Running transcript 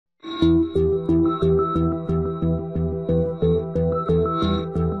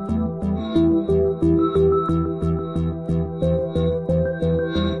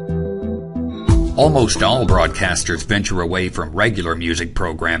Almost all broadcasters venture away from regular music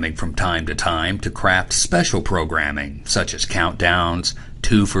programming from time to time to craft special programming, such as countdowns,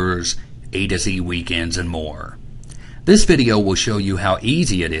 Two-fers, A to Z weekends, and more. This video will show you how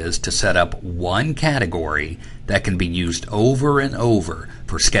easy it is to set up one category that can be used over and over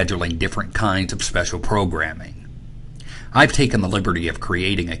for scheduling different kinds of special programming. I've taken the liberty of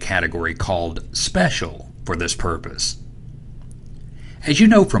creating a category called Special for this purpose. As you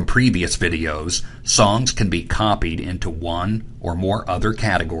know from previous videos, songs can be copied into one or more other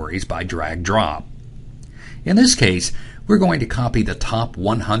categories by drag-drop. In this case, we're going to copy the top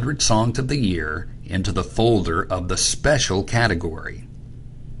 100 songs of the year into the folder of the Special category.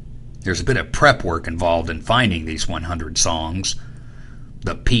 There's a bit of prep work involved in finding these 100 songs.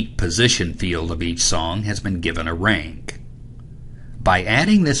 The peak position field of each song has been given a rank. By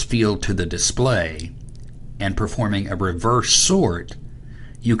adding this field to the display and performing a reverse sort,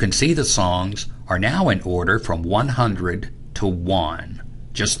 you can see the songs are now in order from 100 to 1,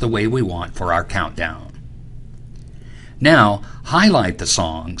 just the way we want for our countdown. Now, highlight the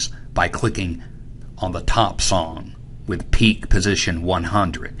songs by clicking on the top song with peak position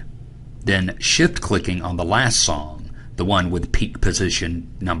 100, then shift-clicking on the last song, the one with peak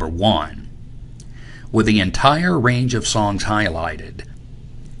position number 1. With the entire range of songs highlighted,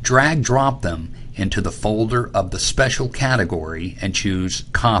 drag-drop them into the folder of the Special category and choose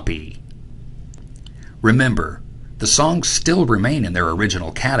Copy. Remember, the songs still remain in their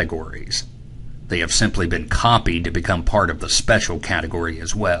original categories. They have simply been copied to become part of the Special category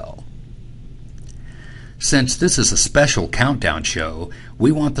as well. Since this is a special countdown show,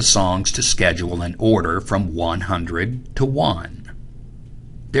 we want the songs to schedule in order from 100 to 1.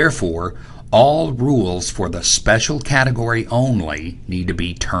 Therefore, all rules for the Special category only need to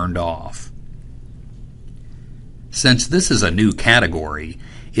be turned off. Since this is a new category,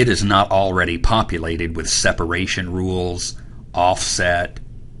 it is not already populated with separation rules, offset,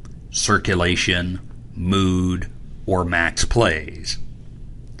 circulation, mood, or max plays.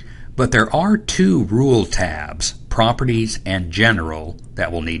 But there are two rule tabs, Properties and General,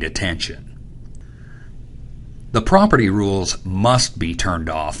 that will need attention. The property rules must be turned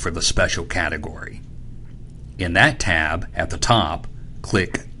off for the Special category. In that tab, at the top,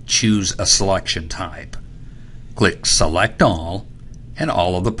 click Choose a Selection Type. Click Select All, and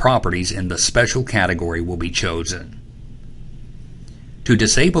all of the properties in the Special category will be chosen. To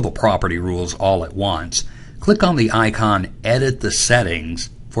disable the property rules all at once, click on the icon Edit the Settings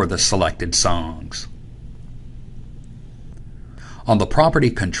for the selected songs. On the Property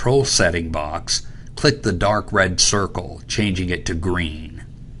Control Setting box, click the dark red circle, changing it to green.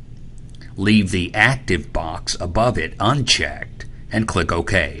 Leave the Active box above it unchecked and click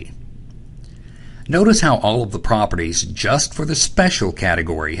OK. Notice how all of the properties just for the Special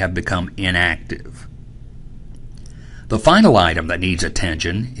category have become inactive. The final item that needs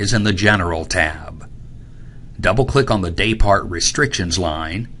attention is in the General tab. Double-click on the Daypart Restrictions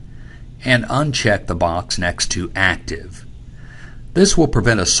line and uncheck the box next to Active. This will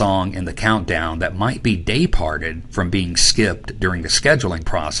prevent a song in the countdown that might be dayparted from being skipped during the scheduling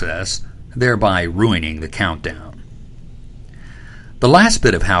process, thereby ruining the countdown. The last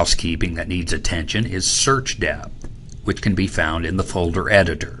bit of housekeeping that needs attention is search depth, which can be found in the folder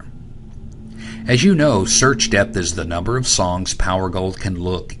editor. As you know, search depth is the number of songs Powergold can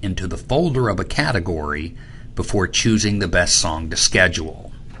look into the folder of a category before choosing the best song to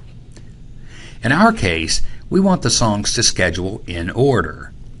schedule. In our case, we want the songs to schedule in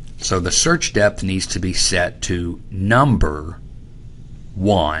order, so the search depth needs to be set to number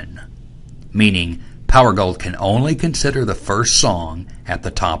 1, meaning Powergold can only consider the first song at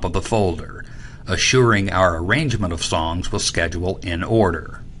the top of the folder, assuring our arrangement of songs will schedule in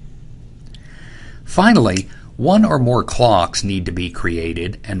order. Finally, one or more clocks need to be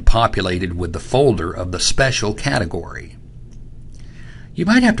created and populated with the folder of the Special category. You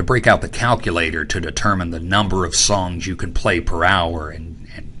might have to break out the calculator to determine the number of songs you can play per hour and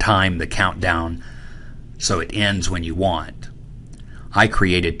time the countdown so it ends when you want. I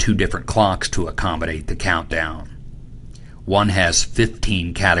created two different clocks to accommodate the countdown. One has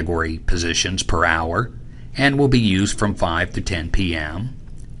 15 category positions per hour and will be used from 5 to 10 p.m.,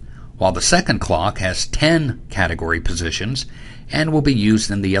 while the second clock has 10 category positions and will be used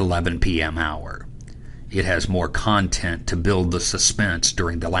in the 11 p.m. hour. It has more content to build the suspense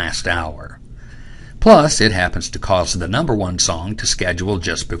during the last hour. Plus, it happens to cause the number 1 song to schedule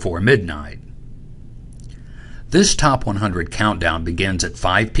just before midnight. This Top 100 countdown begins at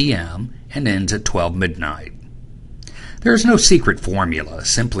 5 p.m. and ends at 12 midnight. There is no secret formula.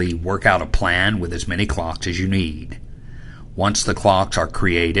 Simply work out a plan with as many clocks as you need. Once the clocks are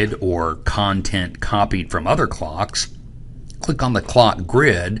created or content copied from other clocks, click on the clock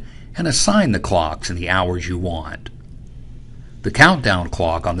grid and assign the clocks in the hours you want. The countdown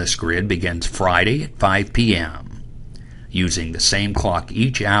clock on this grid begins Friday at 5 p.m., using the same clock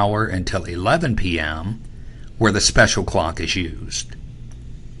each hour until 11 p.m., where the special clock is used.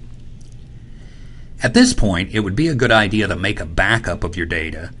 At this point, it would be a good idea to make a backup of your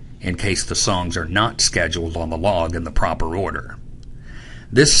data in case the songs are not scheduled on the log in the proper order.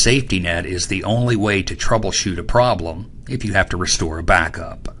 This safety net is the only way to troubleshoot a problem if you have to restore a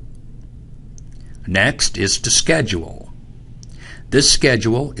backup. Next is to schedule. This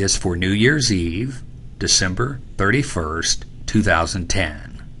schedule is for New Year's Eve, December 31st,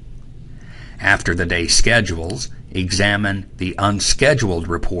 2010. After the day schedules, examine the unscheduled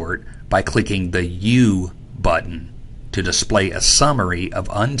report by clicking the U button to display a summary of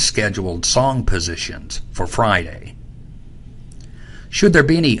unscheduled song positions for Friday. Should there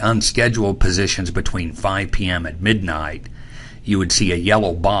be any unscheduled positions between 5 p.m. and midnight, you would see a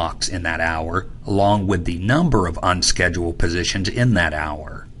yellow box in that hour along with the number of unscheduled positions in that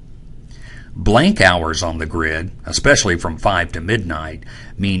hour. Blank hours on the grid, especially from 5 to midnight,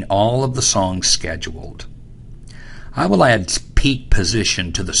 mean all of the songs scheduled. I will add peak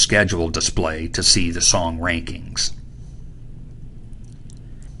position to the schedule display to see the song rankings.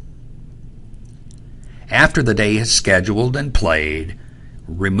 After the day is scheduled and played,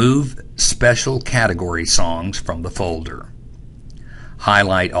 remove special category songs from the folder.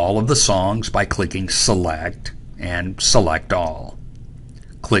 Highlight all of the songs by clicking Select and Select All.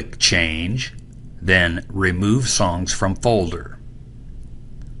 Click Change, then Remove Songs from Folder.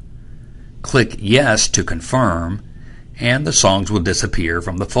 Click Yes to confirm, and the songs will disappear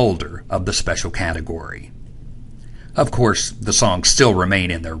from the folder of the special category. Of course, the songs still remain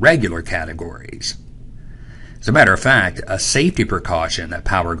in their regular categories. As a matter of fact, a safety precaution that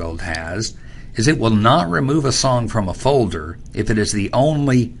Powergold has is it will not remove a song from a folder if it is the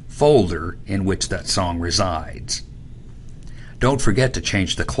only folder in which that song resides. Don't forget to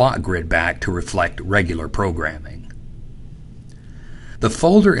change the clock grid back to reflect regular programming. The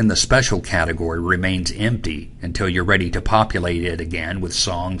folder in the special category remains empty until you're ready to populate it again with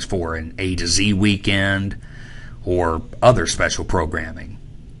songs for an A to Z weekend or other special programming.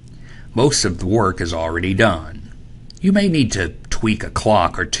 Most of the work is already done. You may need to tweak a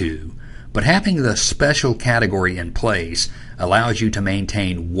clock or two, but having the special category in place allows you to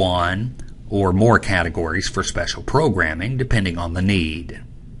maintain one or more categories for special programming depending on the need.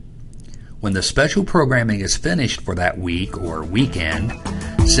 When the special programming is finished for that week or weekend,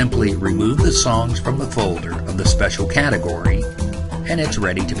 simply remove the songs from the folder of the special category and it's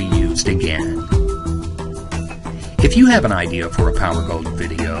ready to be used again. If you have an idea for a Powergold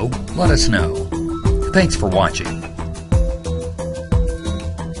video, let us know. Thanks for watching.